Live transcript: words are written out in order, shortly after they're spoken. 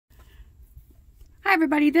Hi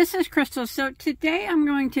everybody, this is Crystal. So today I'm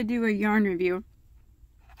going to do a yarn review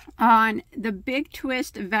on the Big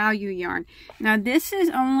Twist Value yarn. Now this is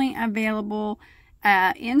only available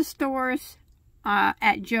in stores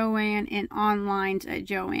at Joann and online at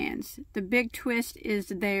Joann's. The Big Twist is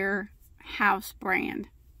their house brand.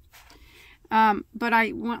 But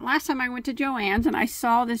last time I went to Joann's and I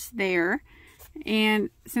saw this there, and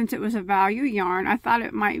since it was a value yarn, I thought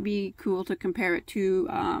it might be cool to compare it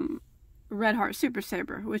to Redheart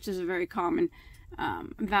Supersaver, which is a very common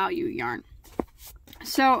value yarn.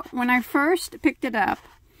 So when I first picked it up,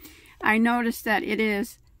 I noticed that it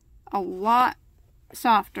is a lot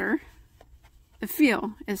softer. The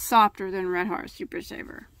feel is softer than Redheart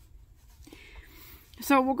Supersaver.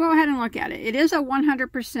 So we'll go ahead and look at it. It is a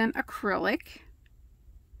 100% acrylic,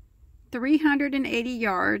 380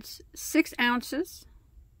 yards, 6 ounces,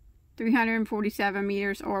 347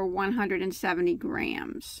 meters, or 170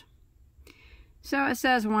 grams. So it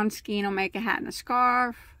says 1 skein will make a hat and a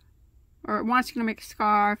scarf, or 1 skein will make a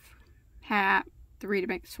scarf, hat, 3 to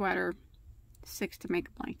make a sweater, 6 to make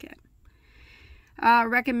a blanket.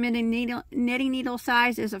 Recommended knitting needle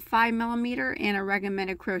size is a 5mm, and a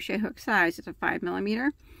recommended crochet hook size is a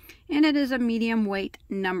 5mm, and it is a medium weight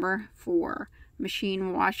number 4.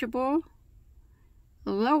 Machine washable,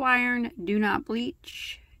 low iron, do not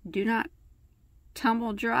bleach, do not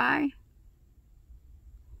tumble dry.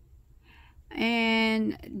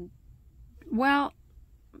 And, well,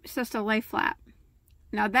 it's just a lay flat.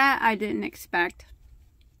 Now that I didn't expect.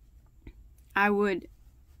 I would,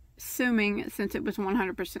 assuming since it was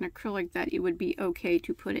 100% acrylic, that it would be okay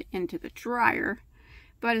to put it into the dryer.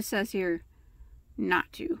 But it says here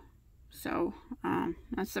not to. So,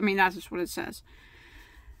 that's just what it says.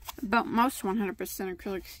 But most 100%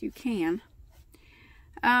 acrylics you can.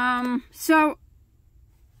 So,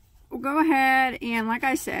 we'll go ahead and, like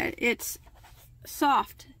I said, it's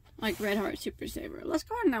soft like Redheart Supersaver. Let's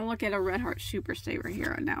go ahead and look at a Redheart Supersaver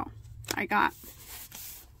here now. I got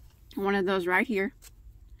one of those right here.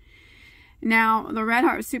 Now the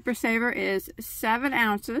Redheart Supersaver is 7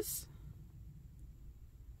 ounces,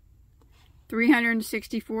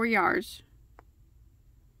 364 yards,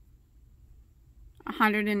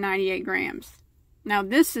 198 grams. Now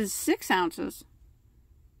this is 6 ounces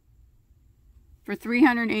for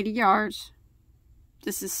 380 yards.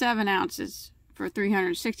 This is 7 ounces for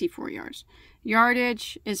 364 yards.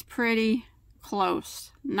 Yardage is pretty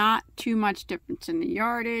close. Not too much difference in the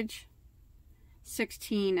yardage.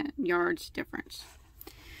 16 yards difference.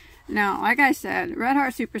 Now, like I said,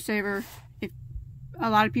 Redheart Supersaver, if a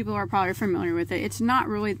lot of people are probably familiar with it, it's not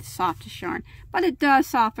really the softest yarn, but it does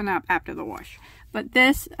soften up after the wash. But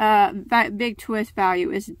this Big Twist value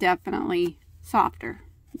is definitely softer.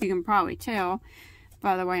 You can probably tell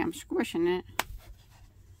by the way I'm squishing it.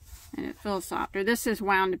 And it feels softer. This is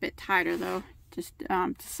wound a bit tighter though, just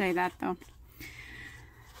to say that though.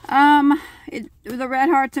 The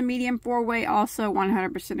Redheart's a medium 4-way, also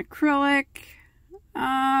 100%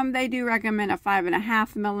 acrylic. They do recommend a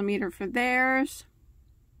 5.5mm for theirs.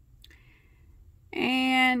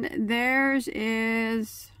 And theirs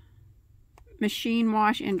is machine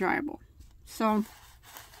wash and dryable. So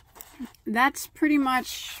that's pretty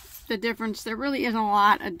much the difference. There really isn't a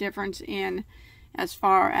lot of difference in as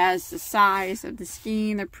far as the size of the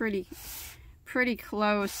skein. They're pretty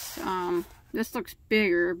close. This looks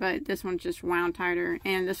bigger, but this one's just wound tighter,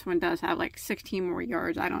 and this one does have like 16 more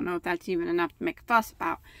yards. I don't know if that's even enough to make a fuss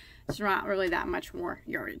about. It's not really that much more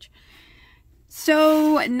yardage.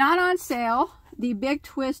 So, not on sale. The Big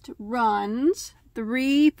Twist runs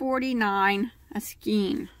 $3.49 a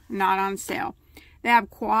skein. Not on sale. They have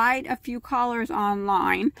quite a few colors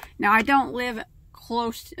online. Now, I don't live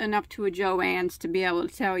close enough to a Joann's to be able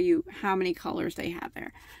to tell you how many colors they have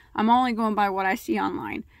there. I'm only going by what I see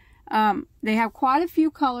online. They have quite a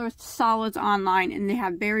few colors solids online, and they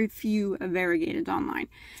have very few variegateds online.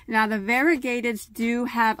 Now the variegateds do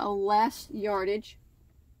have a less yardage.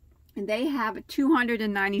 They have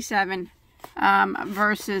 297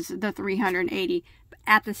 versus the 380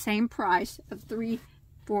 at the same price of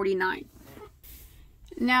 $3.49.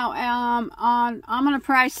 Now, I'm going to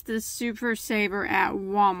price the Supersaver at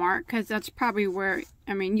Walmart, because that's probably where,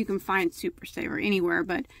 you can find Supersaver anywhere,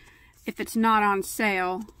 but if it's not on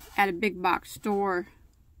sale at a big box store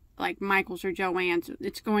like Michael's or Joann's,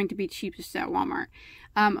 it's going to be cheapest at Walmart.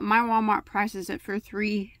 My Walmart prices it for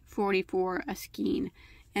 $3.44 a skein,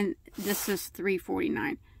 and this is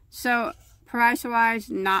 $3.49. So,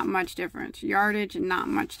 price-wise, not much difference. Yardage, not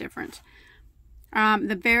much difference.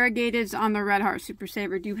 The variegateds on the Redheart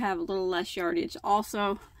Supersaver do have a little less yardage.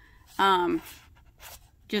 Also,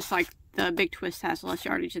 just like the Big Twist has less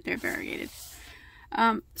yardage at their variegated.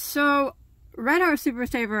 So Redheart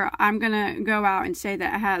Supersaver, I'm going to go out and say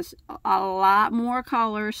that it has a lot more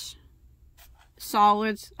colors,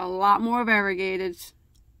 solids, a lot more variegateds,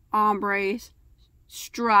 ombres,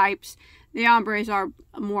 stripes. The ombres are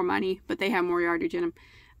more money, but they have more yardage in them.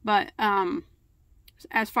 But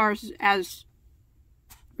as far as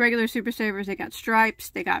regular Supersavers, they got stripes,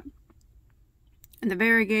 they got the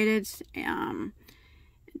variegateds,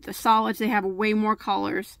 the solids. They have way more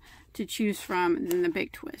colors to choose from than the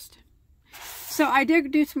Big Twist. So I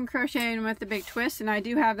did do some crocheting with the Big Twist, and I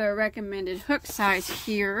do have the recommended hook size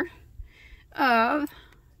here of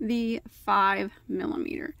the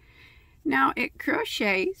 5mm. Now it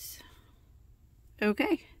crochets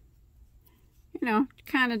okay, you know,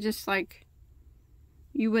 kind of just like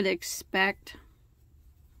you would expect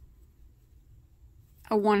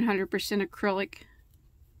a 100% acrylic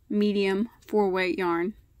medium 4-weight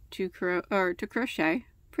yarn to crochet.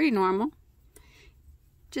 Pretty normal,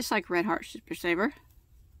 just like Redheart Supersaver.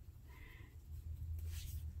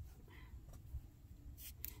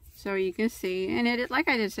 So you can see, and it, like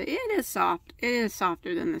I did say, it is soft. It is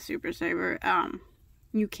softer than the Supersaver.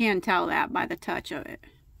 You can tell that by the touch of it.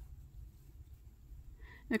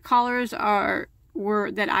 The colors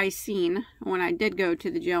were that I seen when I did go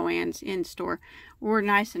to the Joann's in store were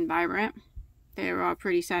nice and vibrant. They were all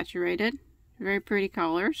pretty saturated, very pretty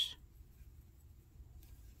colors.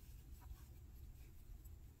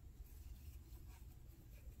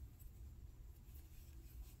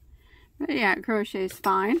 But yeah, crochet is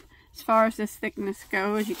fine. As far as this thickness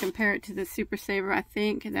goes, you compare it to the Supersaver, I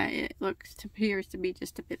think that it appears to be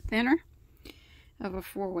just a bit thinner of a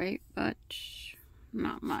 4-weight, but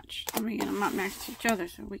not much. Let me get them up next to each other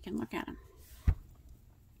so we can look at them.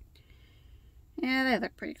 Yeah, they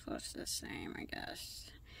look pretty close to the same, I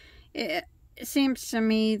guess. It seems to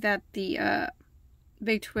me that the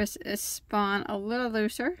Big Twist is spun a little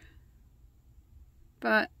looser,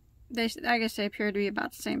 but I guess they appear to be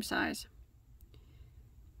about the same size.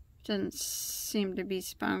 Doesn't seem to be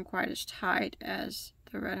spun quite as tight as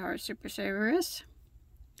the Redheart Supersaver is.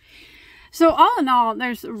 So all in all,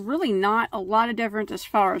 there's really not a lot of difference as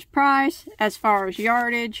far as price, as far as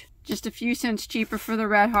yardage. Just a few cents cheaper for the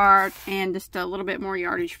Redheart and just a little bit more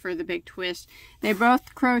yardage for the Big Twist. They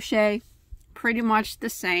both crochet pretty much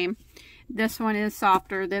the same. This one is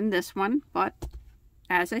softer than this one, but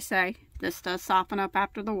as I say, this does soften up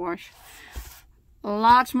after the wash.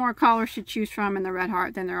 Lots more colors to choose from in the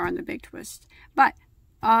Redheart than there are in the Big Twist. But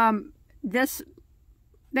they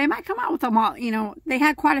might come out with them all, you know, they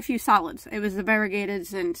had quite a few solids. It was the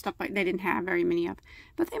variegateds and stuff like they didn't have very many of.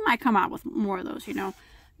 But they might come out with more of those, you know.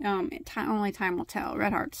 Only time will tell.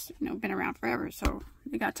 Redheart's, you know, been around forever, so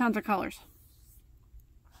they got tons of colors.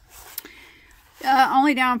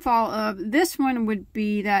 Only downfall of this one would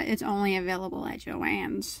be that it's only available at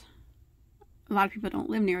Joann's. A lot of people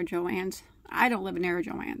don't live near Joann's. I don't live near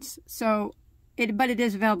Joann's, so but it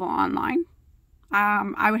is available online.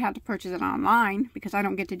 I would have to purchase it online because I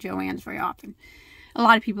don't get to Joann's very often. A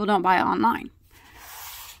lot of people don't buy it online.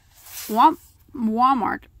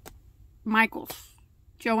 Walmart, Michael's,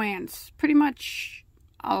 Joann's, pretty much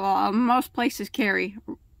most places carry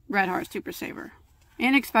Redheart Supersaver,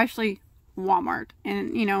 and especially Walmart.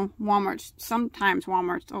 And you know, sometimes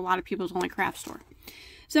Walmart's a lot of people's only craft store.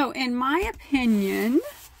 So in my opinion,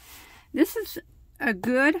 this is a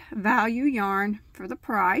good value yarn for the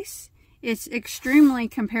price. It's extremely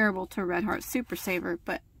comparable to Redheart Supersaver,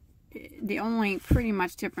 but the only pretty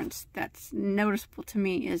much difference that's noticeable to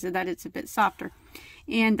me is that it's a bit softer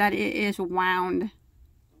and that it is wound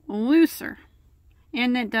looser.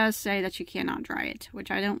 And it does say that you cannot dry it,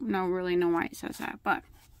 which I don't really know why it says that. But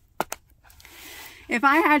if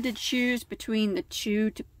I had to choose between the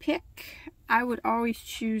two to pick, I would always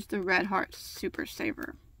choose the Redheart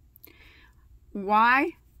Supersaver.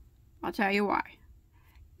 Why? I'll tell you why.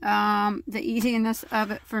 The easiness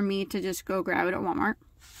of it for me to just go grab it at Walmart.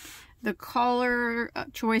 The color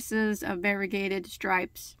choices of variegated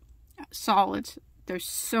stripes, solids. There's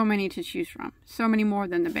so many to choose from. So many more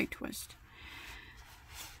than the Big Twist.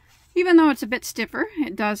 Even though it's a bit stiffer,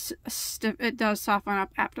 it does soften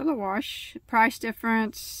up after the wash. Price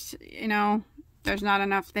difference, you know, there's not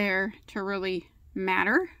enough there to really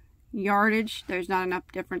matter. Yardage, there's not enough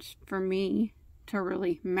difference for me to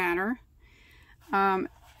really matter.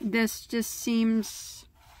 This just seems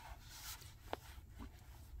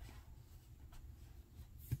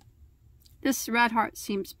this Redheart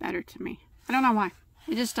seems better to me. I don't know why.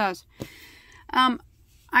 It just does.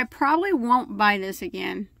 I probably won't buy this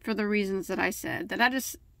again for the reasons that I said. That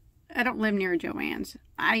I don't live near Joann's.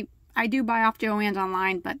 I do buy off Joann's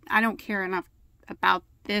online, but I don't care enough about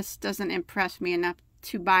this doesn't impress me enough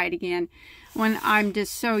to buy it again when I'm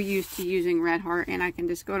just so used to using Redheart, and I can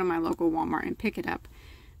just go to my local Walmart and pick it up.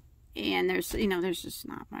 And there's, you know, there's just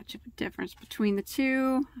not much of a difference between the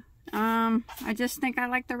two. I just think I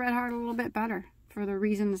like the Redheart a little bit better for the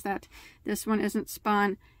reasons that this one isn't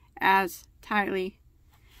spun as tightly.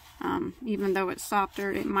 Even though it's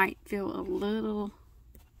softer, it might feel a little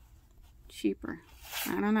cheaper.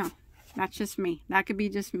 I don't know. That's just me. That could be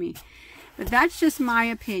just me. But that's just my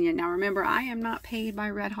opinion. Now remember, I am not paid by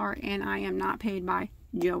Redheart, and I am not paid by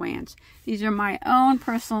Joann's. These are my own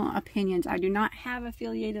personal opinions. I do not have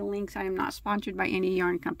affiliated links. I am not sponsored by any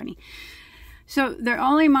yarn company. So they're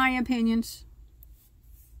only my opinions,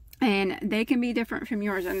 and they can be different from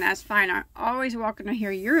yours, and that's fine. I'm always welcome to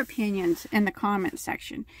hear your opinions in the comment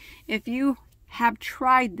section. If you have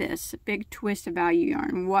tried this Big Twist value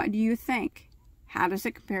yarn, what do you think? How does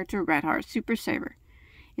it compare to Redheart Supersaver?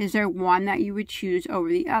 Is there one that you would choose over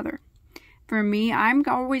the other? For me, I'm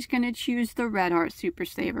always going to choose the Redheart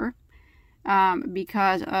Supersaver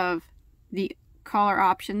because of the color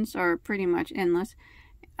options are pretty much endless.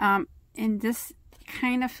 And this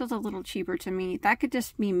kind of feels a little cheaper to me. That could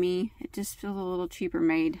just be me. It just feels a little cheaper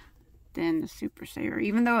made than the Supersaver.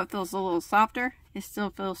 Even though it feels a little softer, it still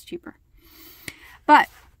feels cheaper. But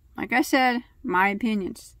like I said, my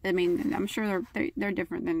opinions. I mean, I'm sure they're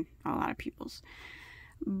different than a lot of people's.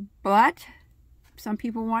 But some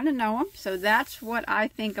people want to know them, so that's what I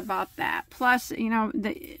think about that. Plus, you know,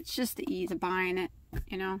 it's just the ease of buying it.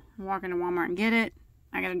 You know, walk into Walmart and get it.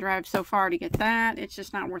 I gotta drive so far to get that. It's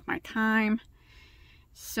just not worth my time.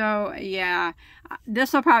 So yeah,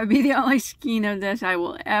 this will probably be the only skein of this I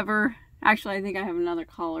will ever. Actually, I think I have another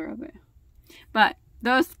color of it, but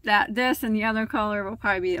this and the other color will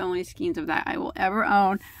probably be the only skeins of that I will ever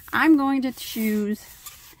own. I'm going to choose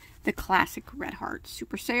the classic Redheart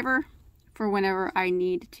Supersaver for whenever I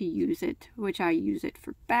need to use it, which I use it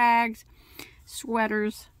for bags,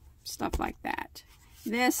 sweaters, stuff like that.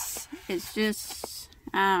 This is just,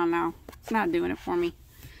 I don't know, it's not doing it for me.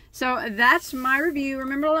 So that's my review.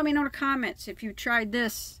 Remember to let me know in the comments if you tried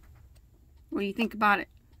this. What do you think about it?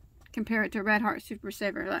 Compare it to Redheart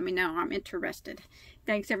Supersaver. Let me know. I'm interested.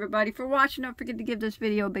 Thanks everybody for watching. Don't forget to give this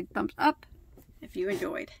video a big thumbs up if you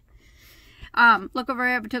enjoyed. Look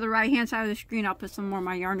over to the right hand side of the screen. I'll put some more of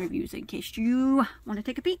my yarn reviews in case you want to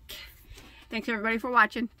take a peek. Thanks everybody for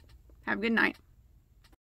watching. Have a good night.